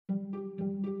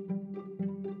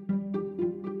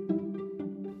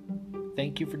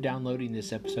Thank you for downloading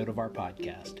this episode of our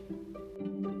podcast.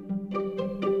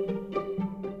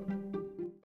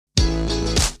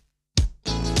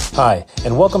 Hi,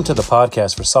 and welcome to the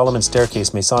podcast for Solomon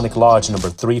Staircase Masonic Lodge number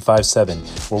 357,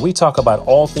 where we talk about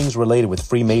all things related with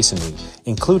Freemasonry,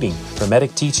 including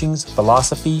Hermetic teachings,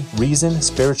 philosophy, reason,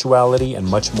 spirituality, and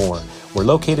much more. We're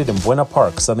located in Buena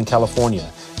Park, Southern California.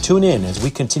 Tune in as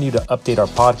we continue to update our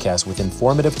podcast with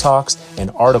informative talks and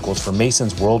articles for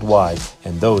Masons worldwide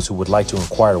and those who would like to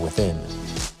inquire within.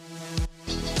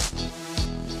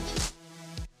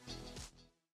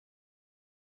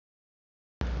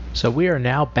 So we are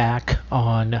now back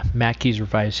on Mackey's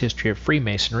Revised History of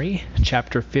Freemasonry,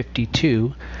 Chapter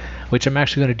 52, which I'm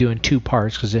actually going to do in two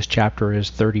parts because this chapter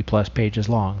is 30 plus pages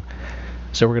long.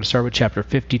 So we're going to start with Chapter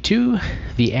 52,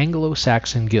 the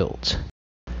Anglo-Saxon Guilds.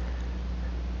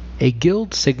 A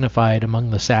guild signified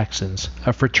among the Saxons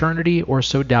a fraternity or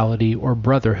sodality or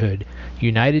brotherhood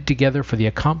united together for the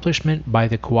accomplishment by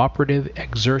the cooperative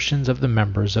exertions of the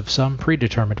members of some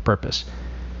predetermined purpose.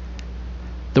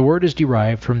 The word is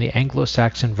derived from the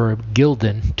Anglo-Saxon verb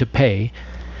gilden, to pay,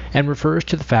 and refers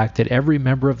to the fact that every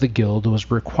member of the guild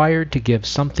was required to give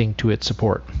something to its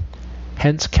support.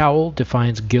 Hence, Cowell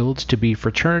defines guilds to be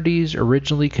fraternities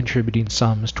originally contributing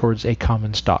sums towards a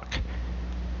common stock.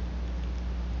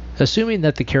 Assuming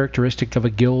that the characteristic of a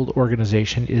guild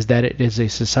organization is that it is a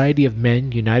society of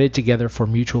men united together for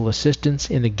mutual assistance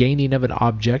in the gaining of an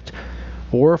object,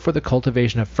 or for the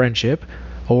cultivation of friendship,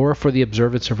 or for the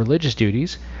observance of religious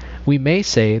duties, we may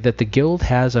say that the guild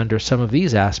has, under some of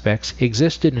these aspects,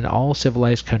 existed in all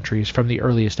civilized countries from the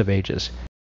earliest of ages.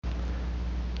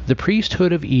 The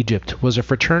priesthood of Egypt was a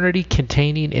fraternity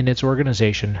containing in its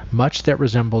organization much that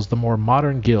resembles the more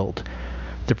modern guild,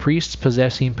 the priests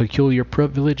possessing peculiar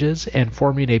privileges and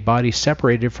forming a body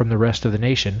separated from the rest of the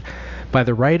nation by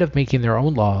the right of making their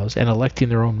own laws and electing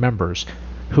their own members,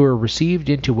 who are received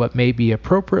into what may be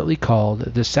appropriately called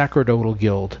the sacerdotal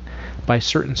guild by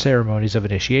certain ceremonies of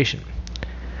initiation.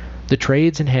 The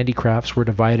trades and handicrafts were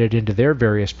divided into their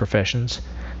various professions.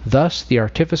 Thus the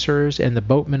artificers and the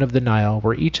boatmen of the Nile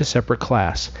were each a separate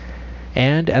class,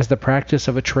 and as the practice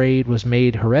of a trade was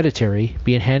made hereditary,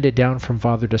 being handed down from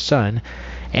father to son,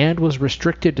 and was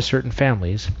restricted to certain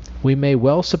families, we may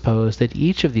well suppose that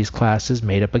each of these classes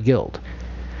made up a guild.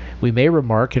 We may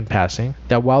remark in passing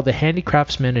that while the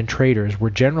handicraftsmen and traders were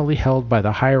generally held by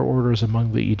the higher orders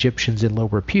among the Egyptians in low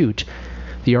repute,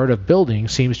 the art of building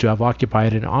seems to have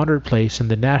occupied an honored place in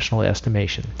the national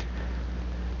estimation.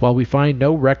 While we find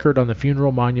no record on the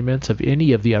funeral monuments of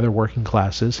any of the other working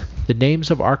classes, the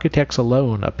names of architects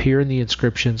alone appear in the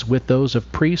inscriptions with those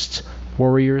of priests,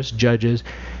 warriors, judges,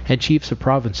 and chiefs of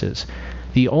provinces,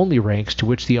 the only ranks to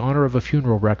which the honor of a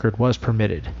funeral record was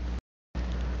permitted.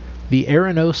 The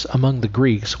Eranos among the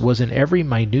Greeks was in every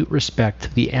minute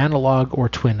respect the analogue or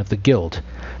twin of the guild,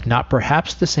 not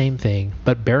perhaps the same thing,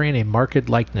 but bearing a marked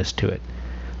likeness to it.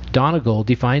 Donegal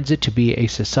defines it to be a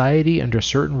society under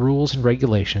certain rules and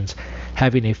regulations,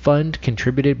 having a fund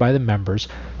contributed by the members,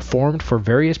 formed for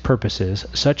various purposes,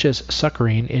 such as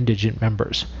succoring indigent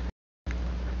members.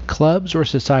 Clubs or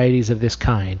societies of this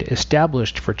kind,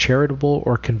 established for charitable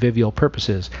or convivial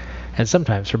purposes, and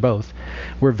sometimes for both,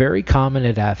 were very common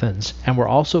at Athens, and were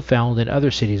also found in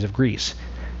other cities of Greece.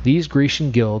 These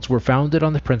Grecian guilds were founded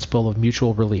on the principle of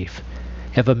mutual relief.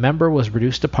 If a member was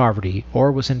reduced to poverty,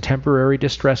 or was in temporary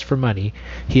distress for money,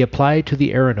 he applied to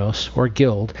the Eranos, or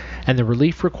guild, and the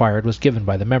relief required was given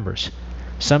by the members.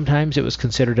 Sometimes it was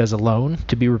considered as a loan,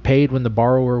 to be repaid when the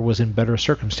borrower was in better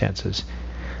circumstances.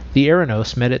 The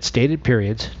Eranos met at stated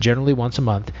periods, generally once a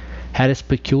month, had its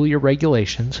peculiar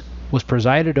regulations, was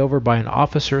presided over by an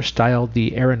officer styled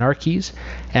the Erenarches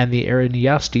and the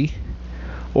Ereniasti,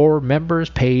 or members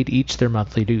paid each their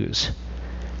monthly dues.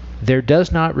 There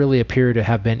does not really appear to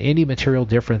have been any material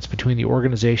difference between the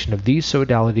organization of these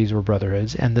sodalities or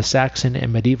brotherhoods and the Saxon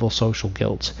and medieval social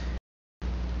guilds.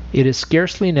 It is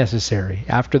scarcely necessary,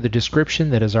 after the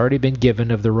description that has already been given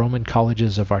of the Roman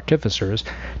colleges of artificers,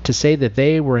 to say that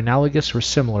they were analogous or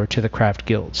similar to the craft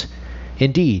guilds.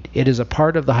 Indeed, it is a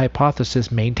part of the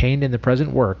hypothesis maintained in the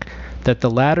present work that the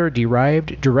latter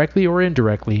derived, directly or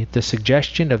indirectly, the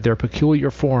suggestion of their peculiar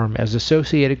form as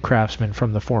associated craftsmen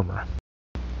from the former.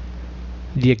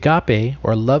 The agape,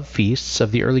 or love feasts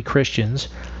of the early Christians,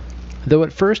 though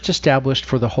at first established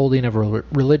for the holding of a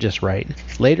religious rite,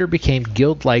 later became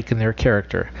guild-like in their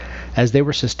character, as they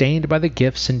were sustained by the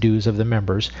gifts and dues of the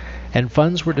members, and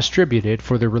funds were distributed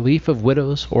for the relief of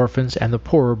widows, orphans, and the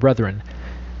poorer brethren.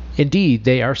 Indeed,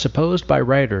 they are supposed by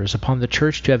writers upon the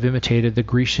Church to have imitated the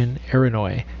Grecian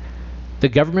Erinoi. The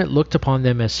government looked upon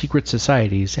them as secret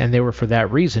societies, and they were for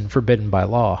that reason forbidden by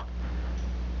law.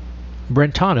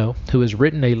 Brentano, who has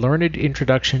written a learned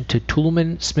introduction to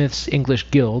Toulmin Smith's English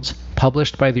Guilds,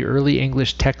 published by the Early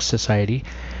English Text Society,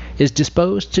 is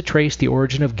disposed to trace the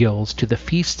origin of guilds to the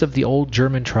feasts of the old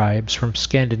German tribes from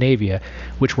Scandinavia,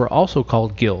 which were also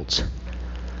called guilds.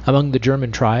 Among the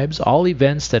German tribes, all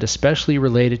events that especially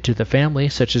related to the family,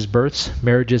 such as births,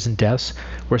 marriages, and deaths,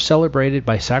 were celebrated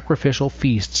by sacrificial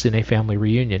feasts in a family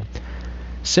reunion.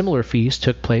 Similar feasts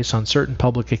took place on certain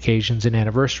public occasions and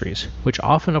anniversaries, which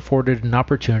often afforded an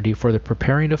opportunity for the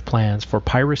preparing of plans for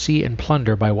piracy and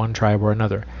plunder by one tribe or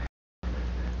another.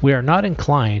 We are not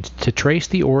inclined to trace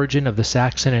the origin of the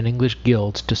Saxon and English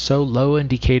guilds to so low and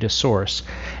decayed a source,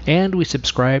 and we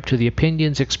subscribe to the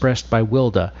opinions expressed by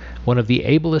Wilda, one of the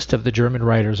ablest of the German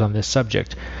writers on this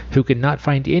subject, who could not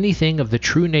find anything of the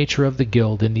true nature of the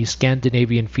guild in these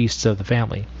Scandinavian feasts of the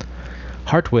family.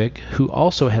 Hartwig, who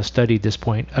also has studied this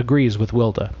point, agrees with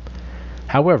Wilda.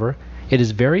 However, it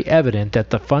is very evident that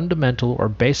the fundamental or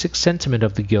basic sentiment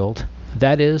of the guild,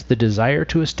 that is, the desire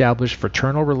to establish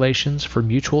fraternal relations for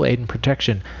mutual aid and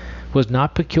protection, was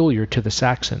not peculiar to the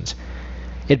Saxons.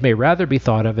 It may rather be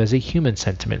thought of as a human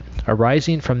sentiment,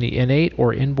 arising from the innate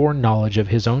or inborn knowledge of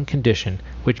his own condition,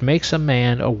 which makes a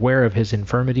man aware of his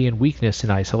infirmity and weakness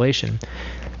in isolation,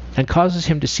 and causes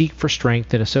him to seek for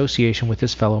strength in association with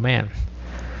his fellow man.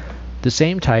 The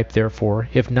same type, therefore,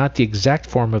 if not the exact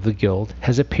form of the guild,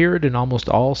 has appeared in almost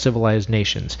all civilized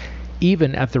nations,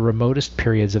 even at the remotest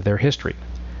periods of their history.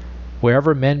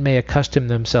 Wherever men may accustom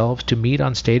themselves to meet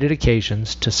on stated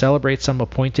occasions, to celebrate some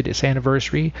appointed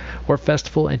anniversary or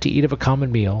festival and to eat of a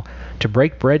common meal, to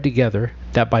break bread together,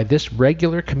 that by this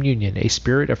regular communion a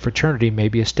spirit of fraternity may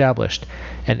be established,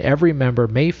 and every member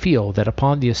may feel that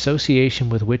upon the association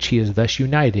with which he is thus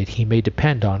united he may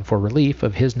depend on for relief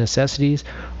of his necessities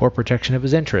or protection of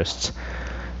his interests.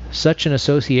 Such an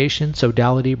association,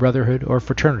 sodality, brotherhood, or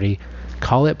fraternity,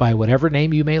 call it by whatever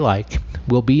name you may like,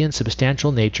 will be in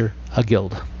substantial nature a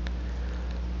guild.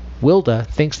 Wilda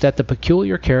thinks that the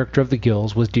peculiar character of the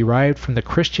guilds was derived from the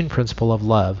Christian principle of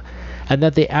love, and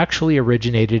that they actually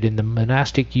originated in the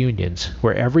monastic unions,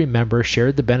 where every member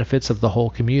shared the benefits of the whole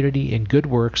community in good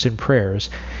works and prayers,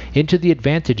 into the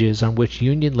advantages on which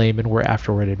union laymen were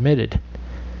afterward admitted.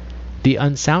 The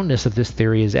unsoundness of this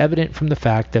theory is evident from the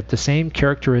fact that the same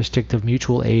characteristic of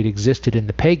mutual aid existed in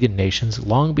the pagan nations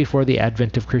long before the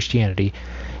advent of Christianity,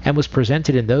 and was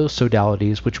presented in those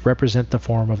sodalities which represent the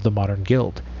form of the modern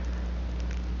guild.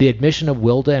 The admission of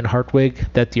Wilda and Hartwig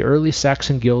that the early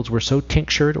Saxon guilds were so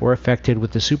tinctured or affected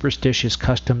with the superstitious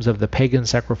customs of the pagan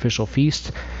sacrificial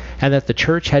feasts, and that the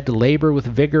Church had to labor with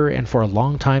vigor and for a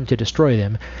long time to destroy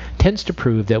them, tends to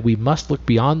prove that we must look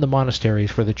beyond the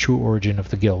monasteries for the true origin of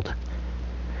the guild.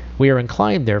 We are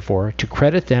inclined, therefore, to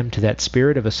credit them to that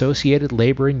spirit of associated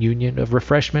labor and union of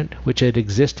refreshment which had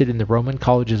existed in the Roman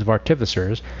colleges of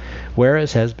artificers, where,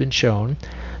 as has been shown,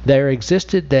 there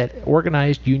existed that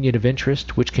organized union of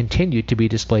interest which continued to be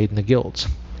displayed in the guilds.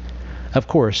 Of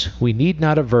course, we need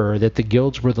not aver that the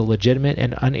guilds were the legitimate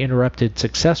and uninterrupted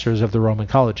successors of the Roman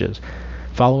colleges,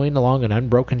 following along an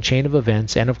unbroken chain of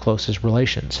events and of closest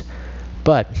relations.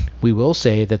 But we will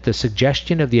say that the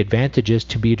suggestion of the advantages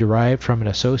to be derived from an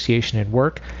association in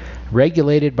work,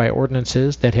 regulated by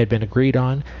ordinances that had been agreed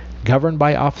on, governed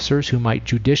by officers who might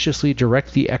judiciously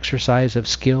direct the exercise of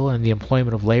skill and the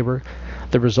employment of labor,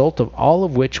 the result of all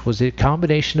of which was a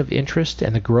combination of interest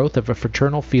and the growth of a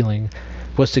fraternal feeling,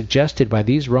 was suggested by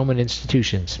these Roman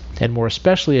institutions, and more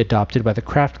especially adopted by the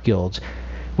craft guilds,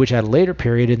 which at a later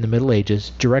period in the Middle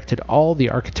Ages directed all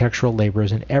the architectural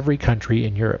labors in every country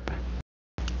in Europe.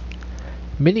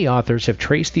 Many authors have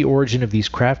traced the origin of these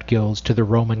craft guilds to the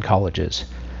Roman colleges.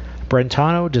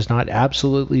 Brentano does not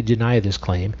absolutely deny this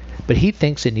claim, but he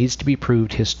thinks it needs to be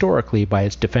proved historically by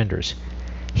its defenders.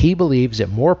 He believes it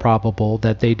more probable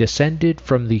that they descended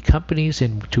from the companies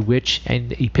into which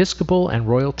in episcopal and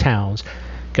royal towns,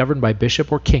 governed by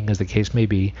bishop or king as the case may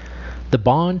be, the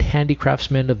bond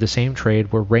handicraftsmen of the same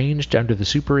trade were ranged under the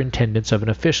superintendence of an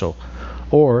official,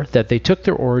 or that they took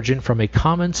their origin from a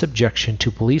common subjection to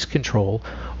police control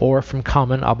or from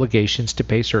common obligations to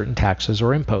pay certain taxes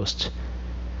or imposts.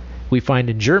 We find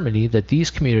in Germany that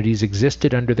these communities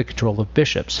existed under the control of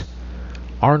bishops.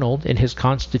 Arnold, in his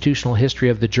Constitutional History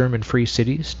of the German Free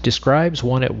Cities, describes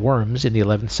one at Worms in the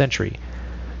 11th century.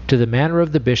 To the manor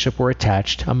of the bishop were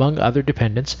attached, among other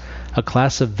dependents, a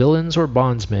class of villains or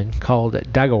bondsmen called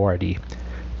dagoardi.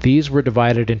 These were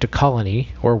divided into colony,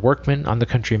 or workmen on the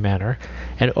country manor,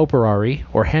 and operari,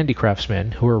 or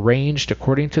handicraftsmen, who were ranged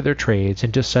according to their trades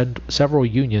into several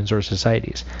unions or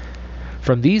societies.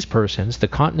 From these persons the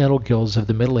continental guilds of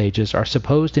the Middle Ages are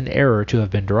supposed in error to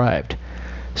have been derived.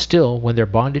 Still, when their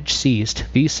bondage ceased,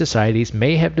 these societies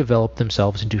may have developed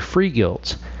themselves into free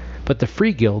guilds. But the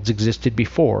free guilds existed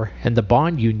before, and the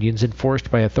bond unions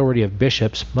enforced by authority of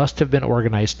bishops must have been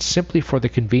organized simply for the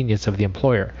convenience of the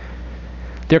employer.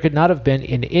 There could not have been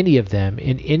in any of them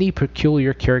any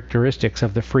peculiar characteristics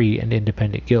of the free and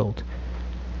independent guild.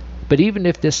 But even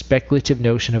if this speculative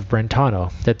notion of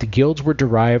Brentano, that the guilds were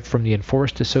derived from the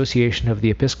enforced association of the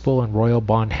episcopal and royal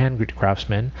bond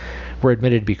handicraftsmen, were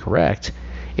admitted to be correct,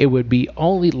 it would be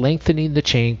only lengthening the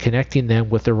chain connecting them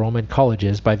with the Roman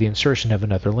colleges by the insertion of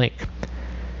another link.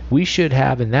 We should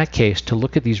have in that case to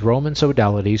look at these Roman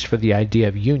sodalities for the idea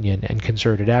of union and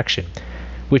concerted action,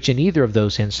 which in either of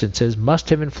those instances must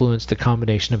have influenced the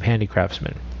combination of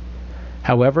handicraftsmen.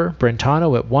 However,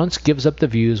 Brentano at once gives up the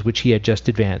views which he had just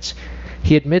advanced.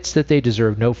 He admits that they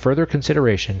deserve no further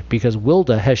consideration because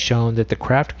Wilda has shown that the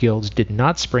craft guilds did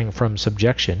not spring from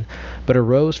subjection, but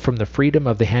arose from the freedom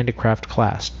of the handicraft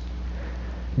class.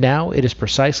 Now it is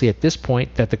precisely at this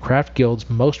point that the craft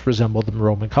guilds most resemble the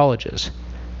Roman colleges.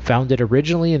 Founded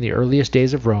originally in the earliest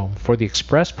days of Rome for the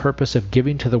express purpose of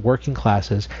giving to the working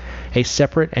classes a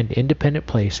separate and independent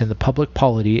place in the public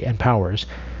polity and powers,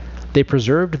 they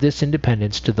preserved this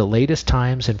independence to the latest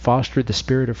times and fostered the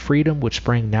spirit of freedom which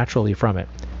sprang naturally from it.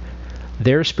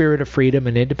 Their spirit of freedom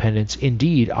and independence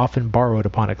indeed often borrowed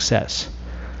upon excess.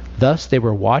 Thus they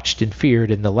were watched and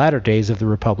feared in the latter days of the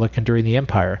Republic and during the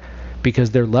Empire,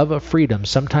 because their love of freedom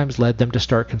sometimes led them to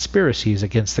start conspiracies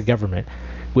against the government,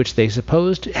 which they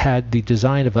supposed had the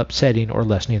design of upsetting or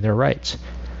lessening their rights.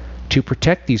 To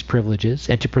protect these privileges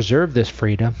and to preserve this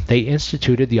freedom, they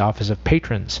instituted the office of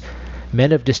patrons,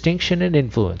 men of distinction and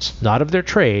influence, not of their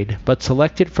trade, but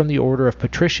selected from the order of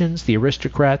patricians, the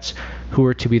aristocrats, who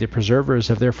were to be the preservers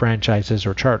of their franchises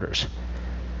or charters.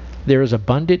 There is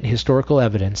abundant historical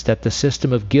evidence that the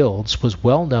system of guilds was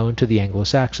well known to the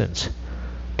Anglo-Saxons.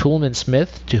 Toulmin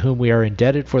Smith, to whom we are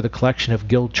indebted for the collection of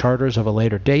guild charters of a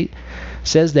later date,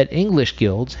 says that English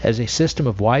guilds, as a system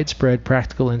of widespread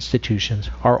practical institutions,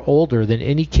 are older than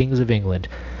any kings of England.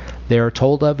 They are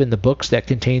told of in the books that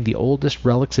contain the oldest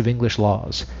relics of English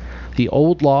laws. The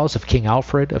old laws of King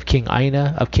Alfred, of King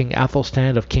Ina, of King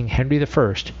Athelstan, of King Henry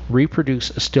I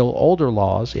reproduce still older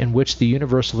laws in which the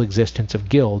universal existence of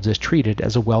guilds is treated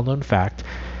as a well-known fact,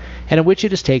 and in which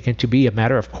it is taken to be a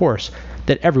matter of course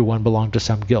that everyone belonged to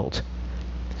some guild.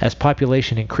 As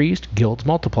population increased, guilds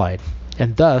multiplied,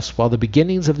 and thus, while the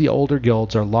beginnings of the older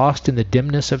guilds are lost in the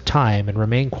dimness of time and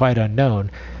remain quite unknown,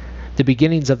 the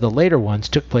beginnings of the later ones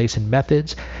took place in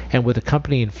methods and with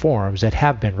accompanying forms that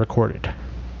have been recorded.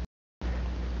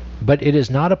 But it is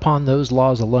not upon those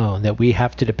laws alone that we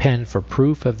have to depend for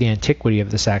proof of the antiquity of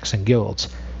the Saxon guilds.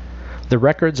 The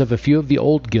records of a few of the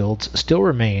old guilds still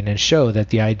remain and show that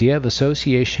the idea of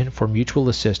association for mutual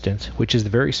assistance, which is the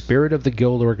very spirit of the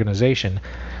guild organization,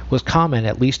 was common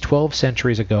at least 12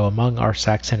 centuries ago among our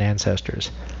Saxon ancestors.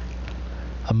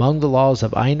 Among the laws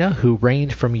of Ina, who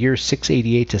reigned from year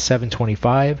 688 to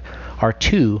 725, are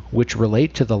two which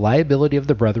relate to the liability of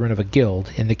the brethren of a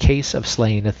guild in the case of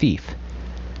slaying a thief.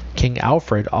 King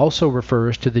Alfred also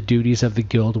refers to the duties of the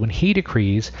guild when he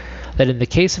decrees that in the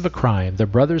case of a crime the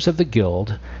brothers of the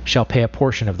guild shall pay a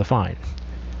portion of the fine.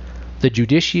 The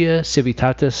Judicia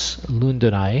Civitatis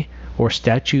Londinae, or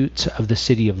Statutes of the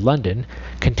City of London,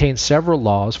 contains several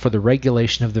laws for the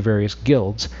regulation of the various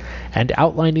guilds and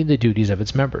outlining the duties of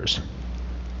its members.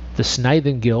 The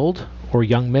Snithen Guild, or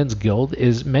Young Men's Guild,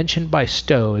 is mentioned by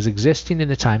Stowe as existing in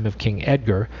the time of King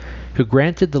Edgar, who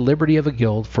granted the liberty of a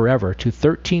guild forever to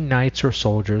 13 knights or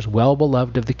soldiers well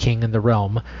beloved of the king and the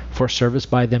realm for service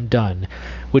by them done,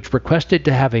 which requested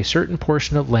to have a certain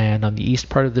portion of land on the east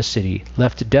part of the city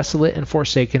left desolate and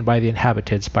forsaken by the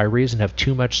inhabitants by reason of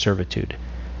too much servitude.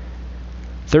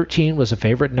 13 was a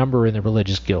favorite number in the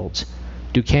religious guilds.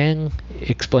 Duquesne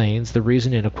explains the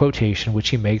reason in a quotation which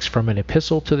he makes from an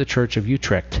epistle to the Church of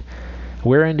Utrecht,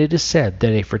 wherein it is said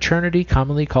that a fraternity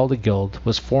commonly called a guild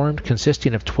was formed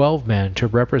consisting of 12 men to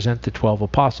represent the 12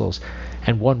 apostles,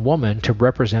 and 1 woman to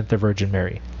represent the Virgin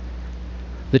Mary.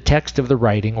 The text of the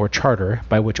writing or charter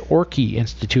by which Orkney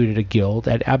instituted a guild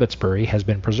at Abbotsbury has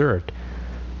been preserved.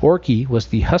 Orkney was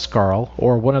the huscarl,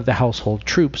 or one of the household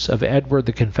troops, of Edward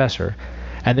the Confessor,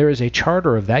 and there is a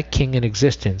charter of that king in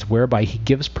existence whereby he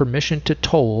gives permission to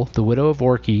Toll, the widow of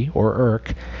Orkney, or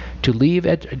Erk, to leave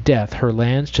at death her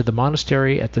lands to the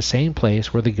monastery at the same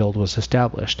place where the guild was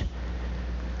established.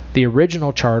 The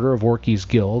original charter of Orkney's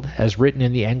guild, as written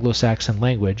in the Anglo-Saxon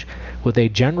language, with a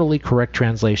generally correct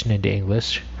translation into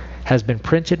English, has been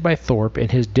printed by Thorpe in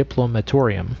his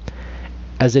Diplomatorium,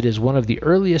 as it is one of the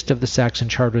earliest of the Saxon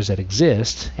charters that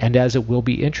exist, and as it will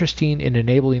be interesting in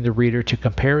enabling the reader to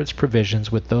compare its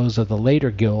provisions with those of the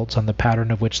later guilds on the pattern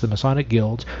of which the Masonic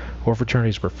guilds or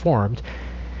fraternities were formed,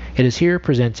 it is here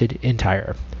presented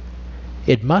entire.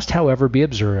 It must, however, be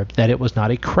observed that it was not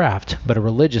a craft, but a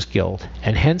religious guild,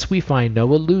 and hence we find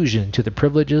no allusion to the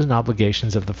privileges and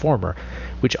obligations of the former,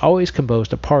 which always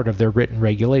composed a part of their written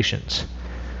regulations.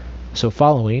 So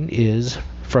following is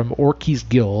from Orkey's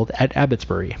Guild at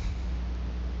Abbotsbury.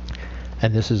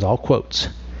 And this is all quotes.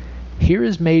 Here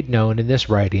is made known in this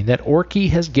writing that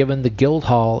Orkey has given the guild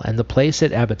hall and the place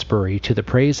at Abbotsbury to the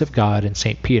praise of God and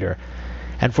St. Peter,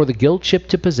 and for the guildship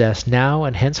to possess now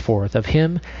and henceforth of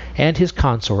him and his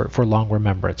consort for long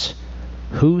remembrance.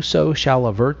 Whoso shall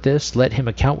avert this, let him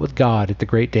account with God at the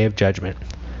great day of judgment.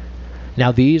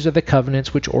 Now these are the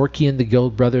covenants which Orkey and the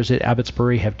guild brothers at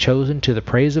Abbotsbury have chosen to the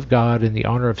praise of God and the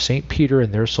honor of St. Peter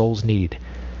and their souls' need.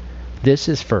 This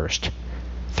is first,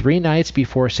 3 nights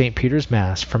before St. Peter's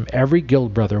Mass, from every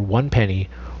guild brother 1 penny,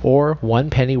 or 1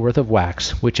 penny worth of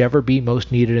wax, whichever be most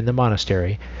needed in the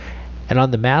monastery, and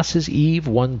on the Mass's eve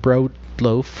 1 broad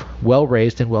loaf, well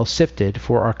raised and well sifted,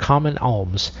 for our common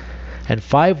alms. And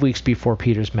 5 weeks before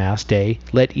Peter's Mass day,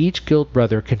 let each guild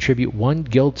brother contribute 1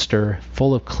 guildster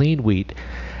full of clean wheat,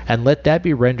 and let that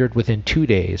be rendered within 2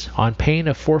 days, on pain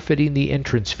of forfeiting the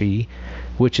entrance fee,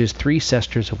 which is 3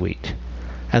 cesters of wheat.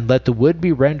 And let the wood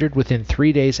be rendered within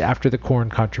 3 days after the corn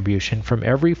contribution, from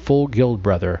every full guild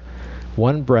brother,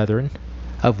 1 brethren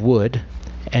of wood,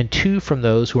 and 2 from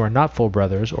those who are not full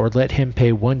brothers, or let him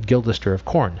pay 1 guildester of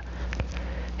corn.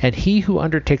 And he who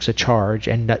undertakes a charge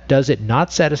and does it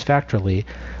not satisfactorily,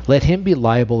 let him be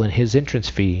liable in his entrance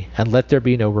fee, and let there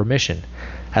be no remission.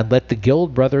 And let the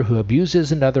guild brother who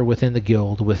abuses another within the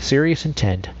guild with serious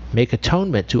intent make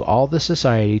atonement to all the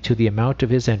society to the amount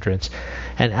of his entrance,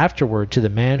 and afterward to the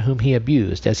man whom he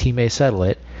abused, as he may settle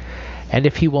it. And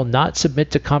if he will not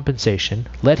submit to compensation,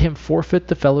 let him forfeit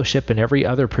the fellowship and every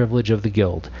other privilege of the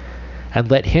guild. And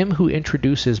let him who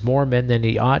introduces more men than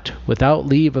he ought, without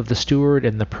leave of the steward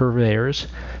and the purveyors,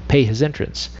 pay his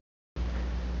entrance.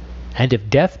 And if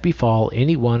death befall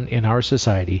any one in our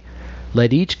society,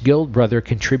 let each guild brother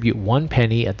contribute 1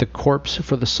 penny at the corpse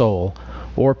for the soul,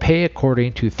 or pay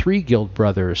according to 3 guild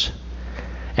brothers.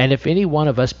 And if any one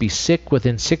of us be sick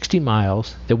within 60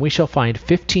 miles, then we shall find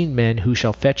 15 men who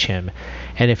shall fetch him,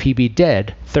 and if he be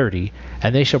dead, 30,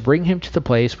 and they shall bring him to the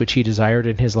place which he desired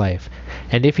in his life.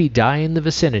 And if he die in the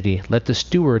vicinity, let the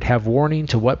steward have warning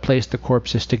to what place the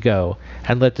corpse is to go,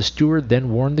 and let the steward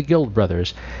then warn the guild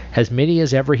brothers, as many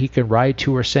as ever he can ride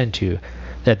to or send to,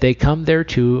 that they come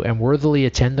thereto and worthily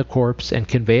attend the corpse, and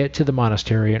convey it to the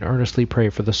monastery, and earnestly pray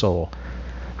for the soul.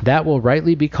 That will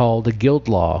rightly be called a guild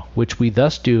law, which we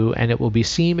thus do, and it will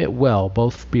beseem it well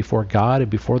both before God and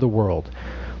before the world,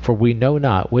 for we know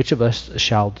not which of us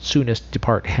shall soonest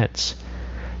depart hence.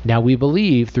 Now we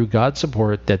believe, through God's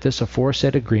support, that this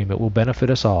aforesaid agreement will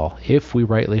benefit us all, if we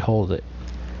rightly hold it.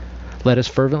 Let us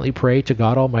fervently pray to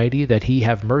God Almighty that he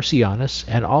have mercy on us,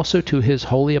 and also to his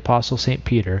holy apostle St.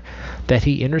 Peter, that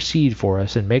he intercede for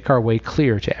us and make our way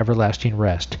clear to everlasting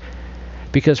rest.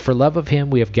 Because for love of him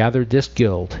we have gathered this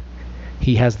guild.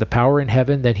 He has the power in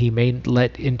heaven that he may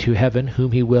let into heaven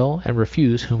whom he will, and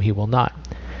refuse whom he will not.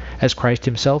 As Christ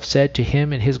himself said to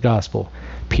him in his gospel,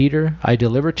 Peter, I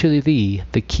deliver to thee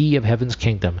the key of heaven's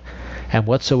kingdom, and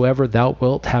whatsoever thou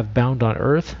wilt have bound on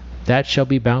earth, that shall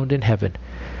be bound in heaven,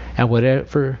 and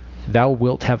whatever thou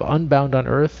wilt have unbound on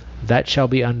earth, that shall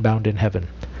be unbound in heaven.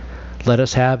 Let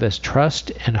us have as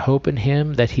trust and hope in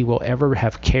him that he will ever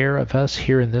have care of us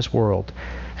here in this world,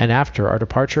 and after our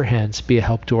departure hence be a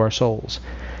help to our souls.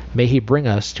 May he bring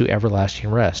us to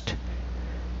everlasting rest.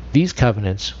 These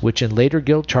covenants, which in later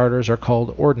guild charters are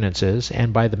called ordinances,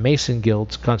 and by the Mason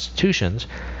Guild's constitutions,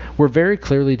 were very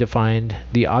clearly defined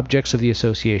the objects of the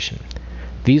association.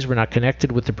 These were not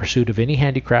connected with the pursuit of any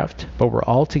handicraft, but were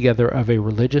altogether of a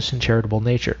religious and charitable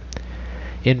nature.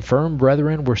 Infirm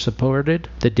brethren were supported,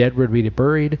 the dead were to be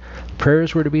buried,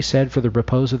 prayers were to be said for the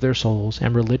repose of their souls,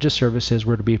 and religious services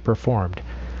were to be performed.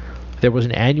 There was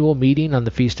an annual meeting on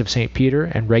the feast of St. Peter,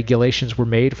 and regulations were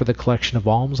made for the collection of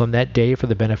alms on that day for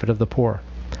the benefit of the poor.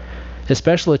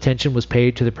 Especial attention was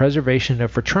paid to the preservation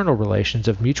of fraternal relations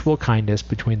of mutual kindness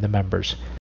between the members.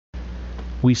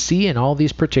 We see in all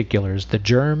these particulars the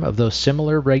germ of those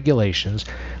similar regulations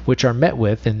which are met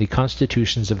with in the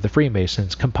constitutions of the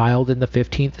Freemasons compiled in the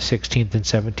 15th, 16th, and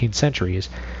 17th centuries,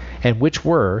 and which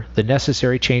were, the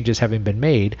necessary changes having been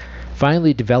made,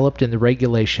 finally developed in the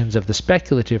regulations of the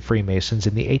speculative Freemasons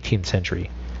in the 18th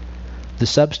century. The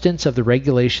substance of the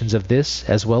regulations of this,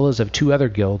 as well as of two other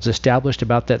guilds established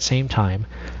about that same time,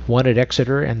 one at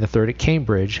Exeter and the third at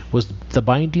Cambridge, was the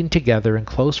binding together in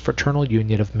close fraternal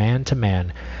union of man to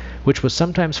man, which was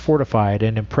sometimes fortified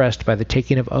and impressed by the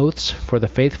taking of oaths for the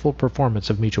faithful performance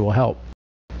of mutual help.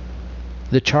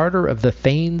 The charter of the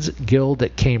Thanes Guild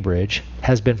at Cambridge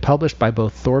has been published by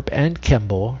both Thorpe and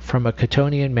Kemble from a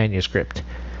Cottonian manuscript.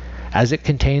 As it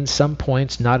contains some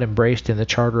points not embraced in the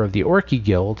charter of the Orkney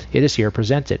Guild, it is here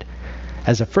presented,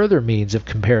 as a further means of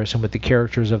comparison with the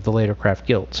characters of the later craft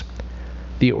guilds.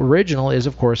 The original is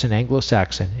of course in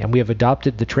Anglo-Saxon, and we have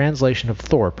adopted the translation of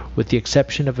Thorpe with the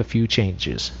exception of a few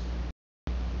changes.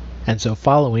 And so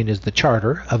following is the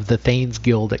charter of the Thanes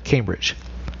Guild at Cambridge.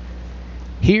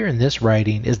 Here in this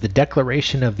writing is the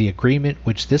declaration of the agreement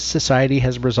which this society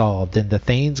has resolved in the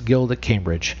Thanes Guild at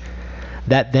Cambridge.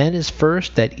 That then is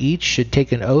first, that each should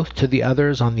take an oath to the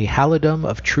others on the halidom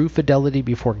of true fidelity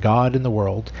before God and the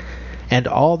world, and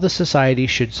all the society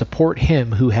should support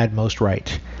him who had most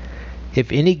right.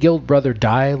 If any guild brother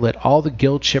die, let all the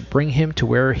guildship bring him to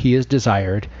where he is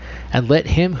desired, and let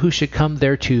him who should come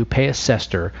thereto pay a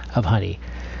sester of honey,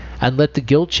 and let the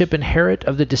guildship inherit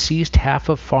of the deceased half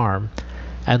of farm,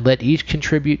 and let each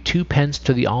contribute 2 pence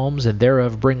to the alms, and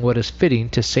thereof bring what is fitting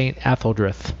to St.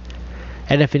 Atheldrith.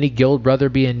 And if any guild brother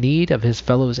be in need of his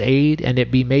fellow's aid, and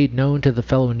it be made known to the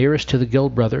fellow nearest to the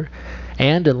guild brother,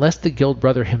 and unless the guild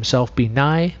brother himself be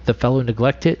nigh, the fellow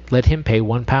neglect it, let him pay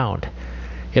 £1.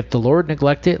 If the Lord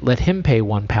neglect it, let him pay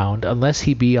 £1, unless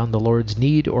he be on the Lord's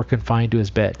need or confined to his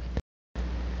bed.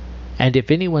 And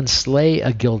if anyone slay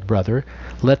a guild brother,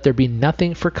 let there be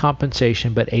nothing for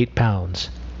compensation but £8.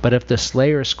 But if the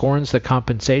slayer scorns the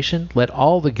compensation, let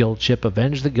all the guildship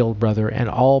avenge the guild brother, and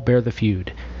all bear the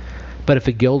feud. But if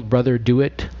a guild brother do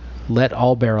it, let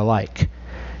all bear alike.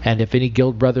 And if any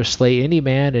guild brother slay any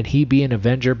man, and he be an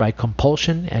avenger by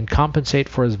compulsion, and compensate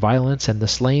for his violence, and the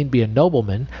slain be a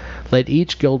nobleman, let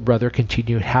each guild brother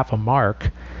continue half a mark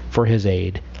for his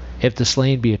aid. If the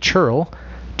slain be a churl,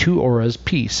 2 auras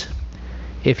piece.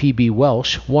 If he be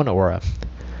Welsh, 1 aura.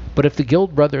 But if the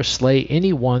guild brother slay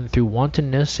any one through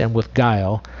wantonness and with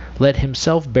guile, let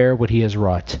himself bear what he has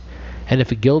wrought. And if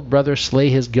a guild brother slay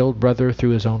his guild brother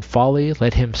through his own folly,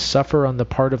 let him suffer on the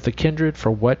part of the kindred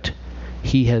for what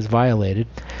he has violated,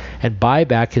 and buy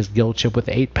back his guildship with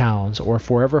 £8, or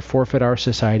forever forfeit our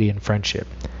society and friendship.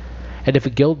 And if a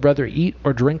guild brother eat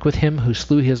or drink with him who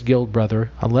slew his guild brother,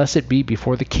 unless it be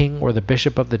before the king or the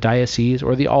bishop of the diocese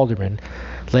or the alderman,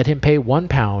 let him pay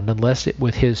 £1, unless it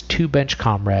with his 2 bench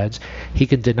comrades he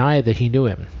can deny that he knew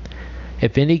him.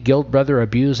 If any guild brother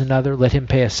abuse another, let him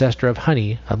pay a sester of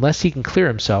honey, unless he can clear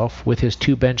himself with his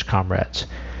 2 bench comrades.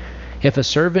 If a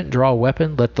servant draw a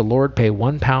weapon, let the lord pay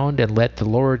 £1, and let the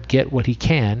lord get what he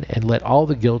can, and let all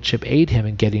the guildship aid him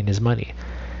in getting his money.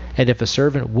 And if a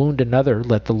servant wound another,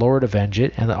 let the lord avenge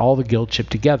it, and all the guildship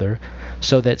together,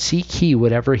 so that seek he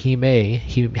whatever he may,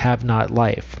 he have not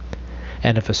life.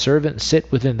 And if a servant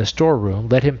sit within the storeroom,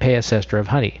 let him pay a sester of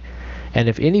honey. And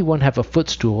if any one have a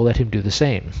footstool, let him do the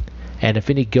same. And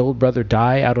if any guild brother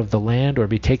die out of the land or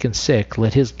be taken sick,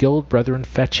 let his guild brethren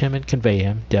fetch him and convey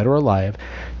him, dead or alive,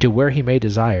 to where he may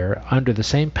desire, under the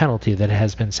same penalty that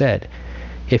has been said,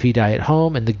 if he die at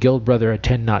home and the guild brother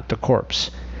attend not the corpse.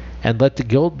 And let the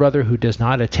guild brother who does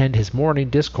not attend his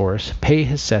morning discourse pay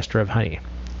his sester of honey.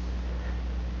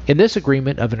 In this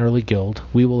agreement of an early guild,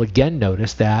 we will again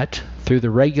notice that, though the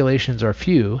regulations are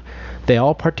few, they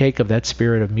all partake of that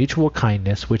spirit of mutual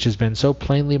kindness which has been so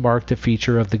plainly marked a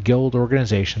feature of the guild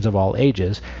organizations of all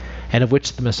ages, and of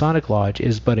which the Masonic Lodge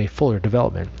is but a fuller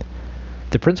development.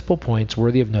 The principal points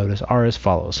worthy of notice are as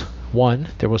follows. 1.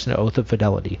 There was an oath of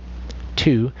fidelity.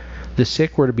 2. The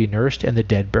sick were to be nursed and the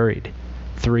dead buried.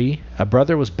 3. A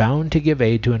brother was bound to give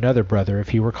aid to another brother if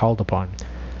he were called upon.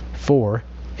 4.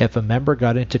 If a member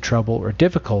got into trouble or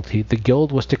difficulty, the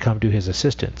guild was to come to his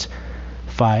assistance.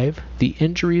 5. The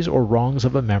injuries or wrongs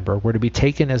of a member were to be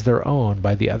taken as their own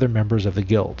by the other members of the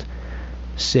guild.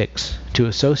 6. To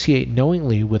associate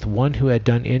knowingly with one who had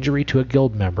done injury to a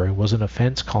guild member was an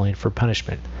offense calling for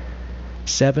punishment.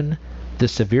 7. The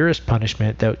severest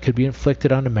punishment that could be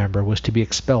inflicted on a member was to be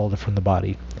expelled from the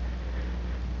body.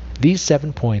 These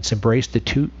 7 points embrace the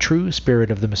true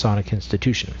spirit of the Masonic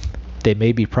institution. They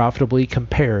may be profitably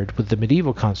compared with the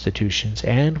medieval constitutions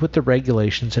and with the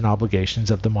regulations and obligations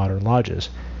of the modern lodges.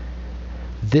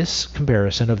 This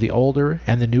comparison of the older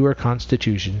and the newer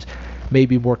constitutions may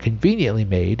be more conveniently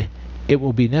made. It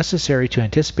will be necessary to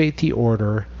anticipate the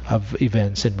order of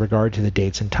events in regard to the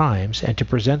dates and times, and to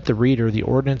present the reader the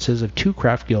ordinances of 2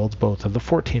 craft guilds, both of the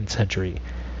 14th century.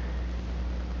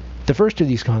 The first of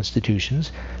these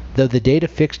constitutions, though the date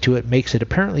affixed to it makes it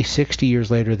apparently 60 years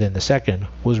later than the second,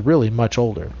 was really much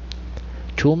older.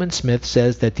 Toulmin Smith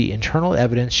says that the internal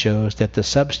evidence shows that the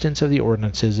substance of the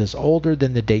ordinances is older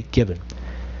than the date given,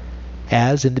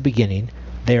 as in the beginning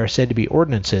they are said to be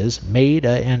ordinances made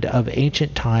and of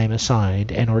ancient time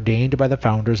assigned and ordained by the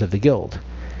founders of the guild.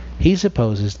 He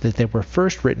supposes that they were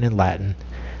first written in Latin,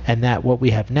 and that what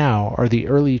we have now are the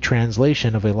early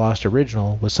translation of a lost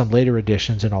original with some later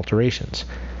additions and alterations.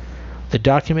 The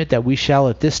document that we shall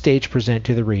at this stage present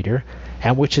to the reader,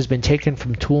 and which has been taken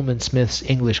from Toulmin Smith's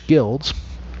English Guilds,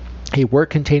 a work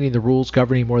containing the rules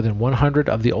governing more than 100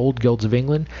 of the old guilds of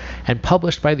England, and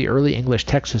published by the Early English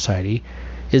Text Society,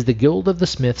 is the Guild of the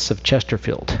Smiths of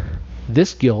Chesterfield.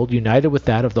 This guild united with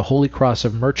that of the Holy Cross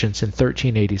of Merchants in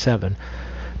 1387,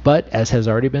 but, as has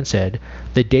already been said,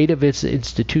 the date of its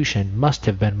institution must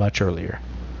have been much earlier.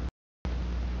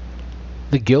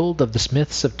 The Guild of the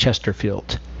Smiths of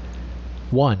Chesterfield.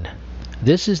 1.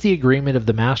 This is the agreement of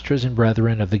the masters and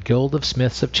brethren of the Guild of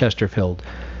Smiths of Chesterfield,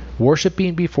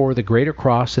 worshipping before the greater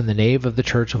cross in the nave of the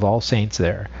Church of All Saints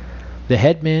there. The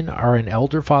headmen are an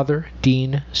elder father,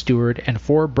 dean, steward, and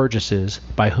 4 burgesses,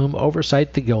 by whom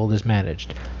oversight the guild is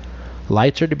managed.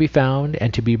 Lights are to be found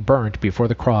and to be burnt before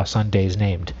the cross on days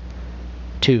named.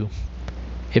 2.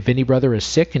 If any brother is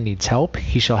sick and needs help,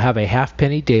 he shall have a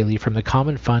halfpenny daily from the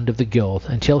common fund of the guild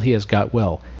until he has got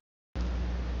well.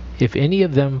 If any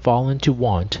of them fall into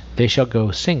want, they shall go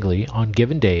singly, on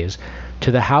given days, to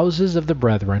the houses of the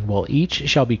brethren, while each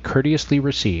shall be courteously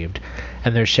received,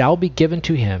 and there shall be given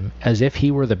to him, as if he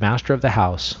were the master of the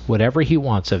house, whatever he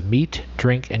wants of meat,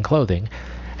 drink, and clothing,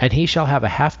 and he shall have a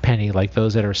halfpenny like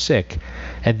those that are sick,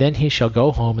 and then he shall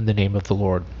go home in the name of the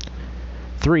Lord.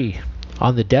 3.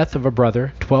 On the death of a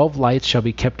brother, 12 lights shall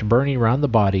be kept burning round the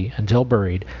body until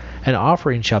buried, and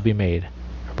offering shall be made.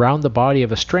 Round the body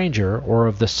of a stranger, or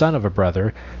of the son of a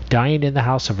brother, dying in the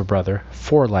house of a brother,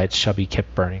 4 lights shall be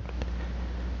kept burning.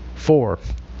 4.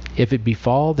 If it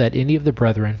befall that any of the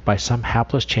brethren, by some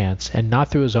hapless chance, and not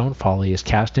through his own folly, is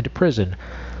cast into prison,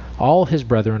 all his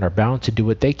brethren are bound to do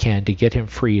what they can to get him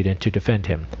freed and to defend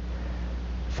him.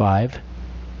 5.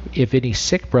 If any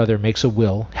sick brother makes a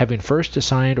will, having first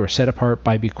assigned or set apart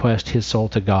by bequest his soul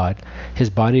to God, his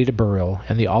body to burial,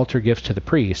 and the altar gifts to the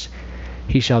priest,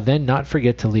 he shall then not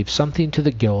forget to leave something to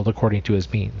the guild according to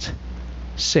his means.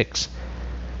 6.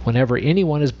 Whenever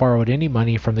anyone has borrowed any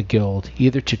money from the guild,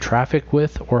 either to traffic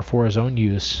with or for his own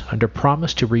use, under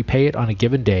promise to repay it on a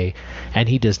given day, and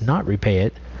he does not repay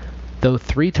it, though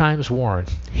 3 times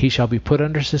warned, he shall be put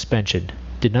under suspension,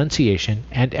 denunciation,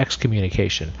 and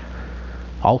excommunication,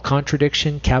 all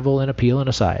contradiction, cavil, and appeal and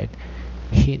aside,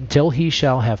 until he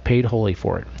shall have paid wholly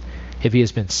for it. If he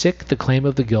has been sick, the claim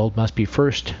of the guild must be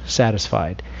first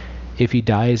satisfied. If he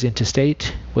dies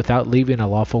intestate, without leaving a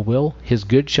lawful will, his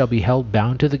goods shall be held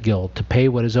bound to the guild to pay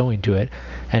what is owing to it,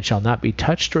 and shall not be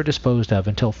touched or disposed of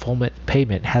until full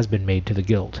payment has been made to the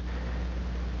guild.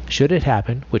 Should it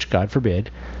happen, which God forbid,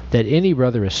 that any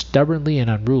brother is stubbornly and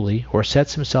unruly, or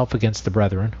sets himself against the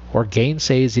brethren, or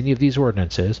gainsays any of these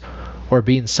ordinances, or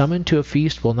being summoned to a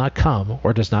feast will not come,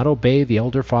 or does not obey the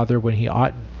elder father when he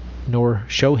ought, nor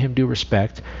show him due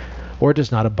respect, or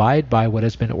does not abide by what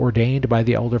has been ordained by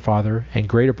the elder father and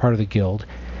greater part of the guild,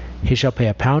 he shall pay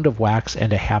a pound of wax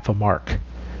and a half a mark.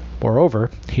 Moreover,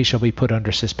 he shall be put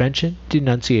under suspension,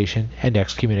 denunciation, and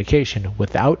excommunication,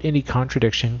 without any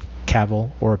contradiction,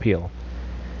 cavil, or appeal.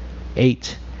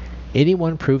 8.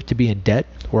 Anyone proved to be in debt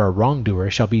or a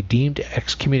wrongdoer shall be deemed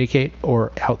excommunicate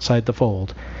or outside the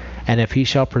fold, and if he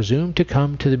shall presume to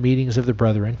come to the meetings of the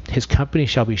brethren, his company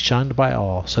shall be shunned by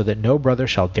all, so that no brother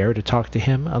shall dare to talk to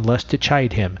him unless to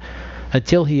chide him,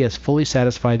 until he has fully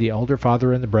satisfied the elder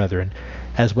father and the brethren,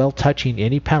 as well touching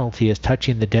any penalty as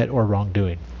touching the debt or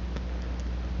wrongdoing.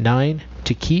 9.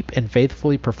 To keep and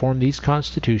faithfully perform these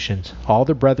constitutions, all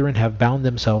the brethren have bound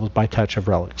themselves by touch of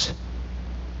relics.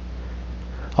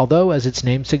 Although, as its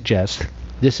name suggests,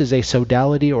 this is a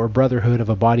sodality or brotherhood of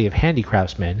a body of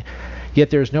handicraftsmen, yet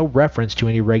there is no reference to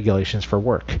any regulations for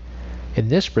work. In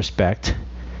this respect,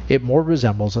 it more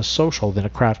resembles a social than a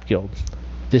craft guild.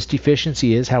 This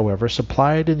deficiency is, however,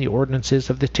 supplied in the ordinances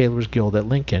of the Tailors' Guild at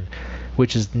Lincoln,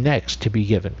 which is next to be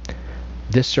given.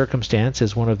 This circumstance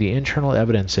is one of the internal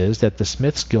evidences that the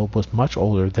Smiths' Guild was much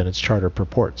older than its charter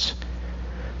purports.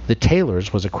 The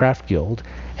Tailors' was a craft guild,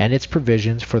 and its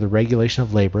provisions for the regulation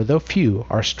of labor, though few,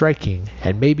 are striking,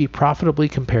 and may be profitably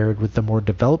compared with the more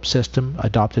developed system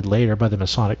adopted later by the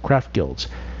Masonic craft guilds.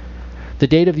 The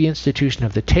date of the institution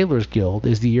of the Tailors' Guild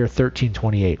is the year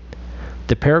 1328.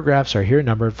 The paragraphs are here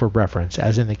numbered for reference,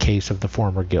 as in the case of the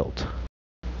former guild.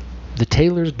 The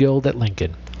Tailors' Guild at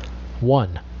Lincoln.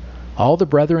 1. All the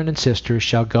brethren and sisters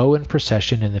shall go in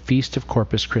procession in the feast of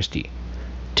Corpus Christi.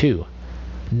 2.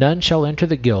 None shall enter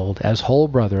the guild as whole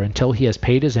brother until he has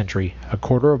paid his entry, a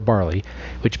quarter of barley,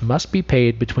 which must be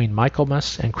paid between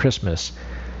Michaelmas and Christmas.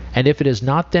 And if it is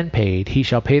not then paid, he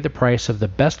shall pay the price of the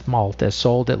best malt as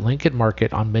sold at Lincoln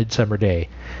Market on Midsummer Day,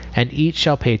 and each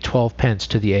shall pay 12 pence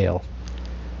to the ale.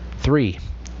 3.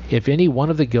 If any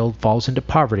one of the guild falls into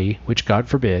poverty, which God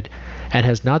forbid, and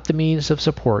has not the means of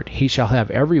support, he shall have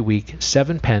every week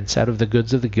 7 pence out of the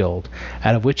goods of the guild,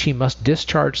 out of which he must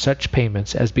discharge such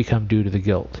payments as become due to the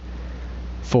guild.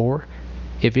 4.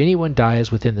 If anyone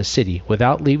dies within the city,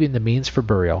 without leaving the means for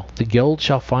burial, the guild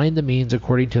shall find the means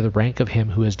according to the rank of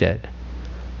him who is dead.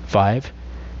 5.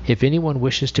 If anyone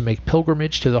wishes to make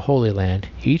pilgrimage to the Holy Land,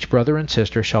 each brother and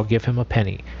sister shall give him a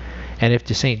penny, and if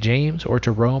to St. James or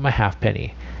to Rome a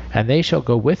halfpenny, and they shall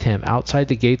go with him outside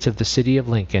the gates of the city of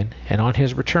Lincoln, and on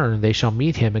his return they shall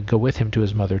meet him and go with him to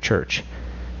his mother church.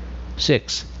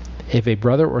 6. If a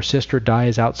brother or sister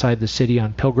dies outside the city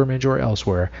on pilgrimage or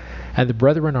elsewhere, and the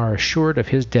brethren are assured of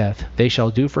his death, they shall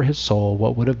do for his soul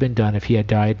what would have been done if he had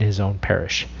died in his own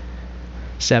parish.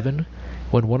 7.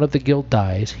 When one of the guild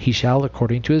dies, he shall,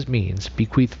 according to his means,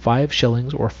 bequeath 5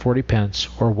 shillings or 40 pence,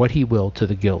 or what he will, to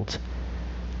the guild.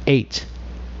 8.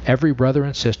 Every brother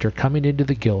and sister coming into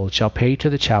the guild shall pay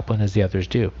to the chaplain as the others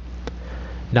do.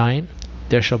 9.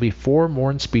 There shall be 4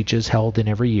 morn speeches held in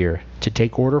every year, to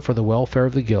take order for the welfare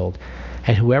of the guild,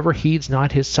 and whoever heeds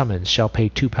not his summons shall pay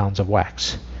 2 pounds of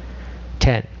wax.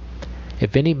 10.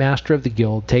 If any master of the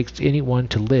guild takes any one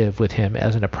to live with him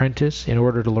as an apprentice in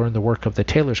order to learn the work of the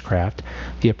tailor's craft,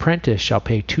 the apprentice shall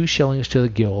pay 2 shillings to the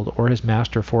guild or his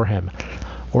master for him,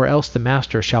 or else the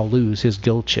master shall lose his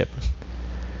guildship.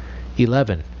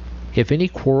 11. If any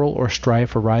quarrel or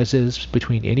strife arises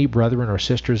between any brethren or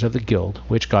sisters of the guild,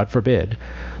 which God forbid,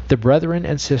 the brethren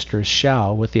and sisters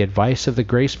shall, with the advice of the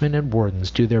gracemen and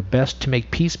wardens, do their best to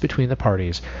make peace between the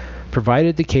parties,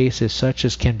 provided the case is such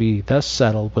as can be thus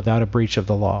settled without a breach of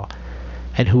the law.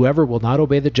 And whoever will not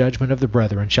obey the judgment of the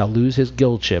brethren shall lose his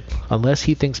guildship, unless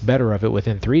he thinks better of it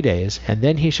within 3 days, and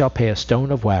then he shall pay a stone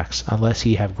of wax, unless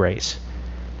he have grace.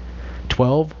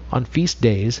 12. On feast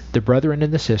days, the brethren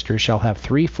and the sisters shall have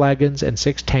 3 flagons and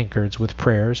 6 tankards with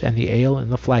prayers, and the ale in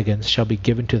the flagons shall be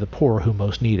given to the poor who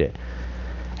most need it.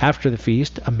 After the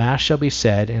feast, a mass shall be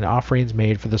said, and offerings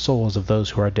made for the souls of those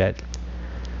who are dead.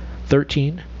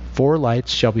 13. 4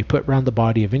 lights shall be put round the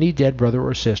body of any dead brother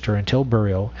or sister until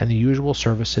burial, and the usual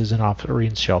services and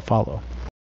offerings shall follow.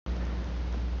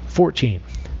 14.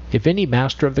 If any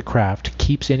master of the craft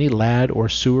keeps any lad or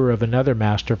sewer of another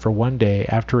master for 1 day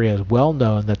after he has well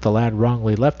known that the lad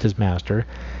wrongly left his master,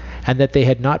 and that they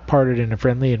had not parted in a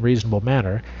friendly and reasonable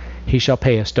manner, he shall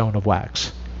pay a stone of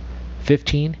wax.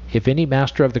 15. If any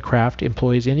master of the craft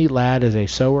employs any lad as a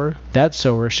sower, that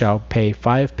sower shall pay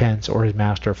 5 pence or his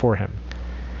master for him.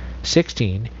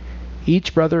 16.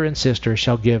 Each brother and sister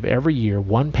shall give every year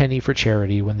 1 penny for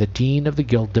charity when the dean of the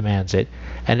guild demands it,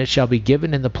 and it shall be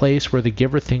given in the place where the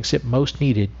giver thinks it most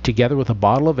needed, together with a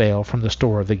bottle of ale from the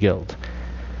store of the guild.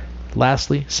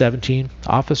 Lastly, 17.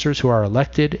 Officers who are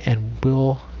elected and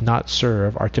will not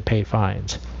serve are to pay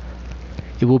fines.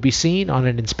 It will be seen on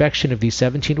an inspection of these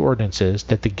 17 ordinances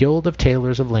that the Guild of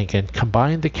Tailors of Lincoln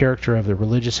combined the character of the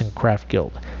Religious and Craft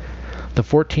Guild. The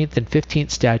 14th and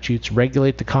 15th statutes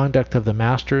regulate the conduct of the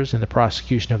masters and the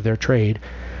prosecution of their trade,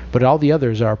 but all the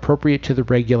others are appropriate to the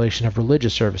regulation of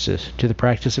religious services, to the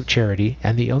practice of charity,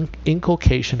 and the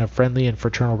inculcation of friendly and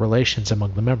fraternal relations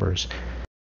among the members.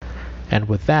 And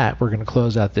with that, we're going to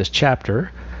close out this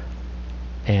chapter,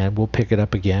 and we'll pick it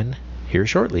up again here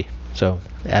shortly. So,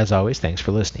 as always, thanks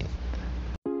for listening.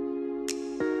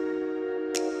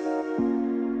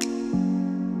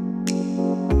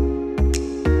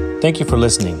 Thank you for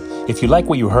listening. If you like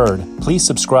what you heard, please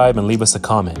subscribe and leave us a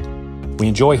comment. We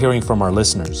enjoy hearing from our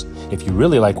listeners. If you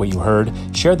really like what you heard,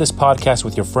 share this podcast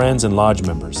with your friends and lodge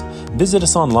members. Visit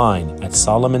us online at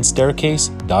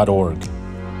solomonstaircase.org.